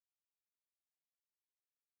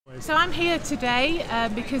So I'm here today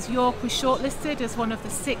because York was shortlisted as one of the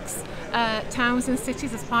 6 towns and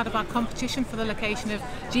cities as part of our competition for the location of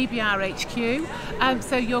GBR HQ.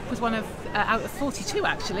 So York was one of out of 42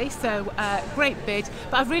 actually, so great bid.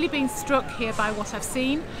 But I've really been struck here by what I've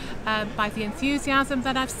seen, by the enthusiasm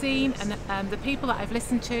that I've seen and the people that I've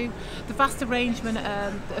listened to, the vast arrangement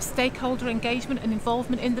of stakeholder engagement and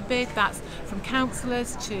involvement in the bid. That's from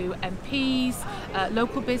councillors to MPs,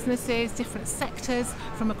 local businesses, different sectors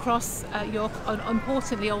from across York, and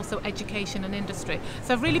importantly also education and industry.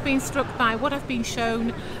 So I've really been struck by what I've been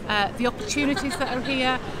shown, the opportunities that are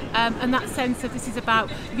here, and that sense of this is about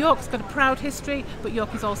York's got a proud history, but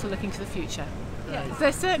York is also looking to the future. Yeah,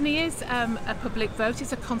 there certainly is a public vote.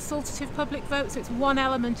 It's a consultative public vote, so it's one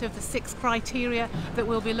element of the 6 criteria that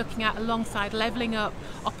we'll be looking at alongside levelling up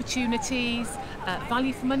opportunities.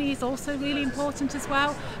 Value for money is also really important as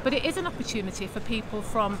well, but it is an opportunity for people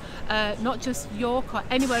from not just York or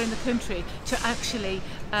anywhere in the country to actually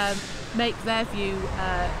make their view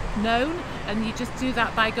known, and you just do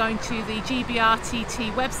that by going to the GBR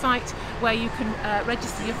website where you can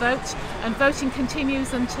register your vote, and voting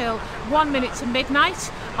continues until 1 minute to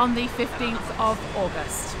midnight on the 15th of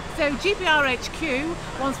August. So GBR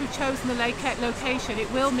HQ, once we've chosen the location,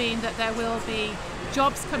 it will mean that there will be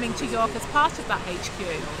jobs coming to York as part of that HQ.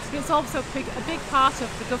 But it's also a big part of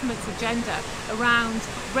the government's agenda around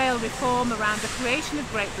rail reform, around the creation of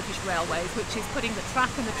Great British Railways, which is putting the track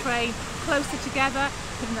and the train closer together,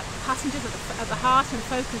 putting the passengers at the heart and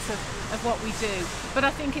focus of what we do. But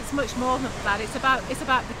I think it's much more than that. It's about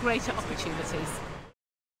the greater opportunities.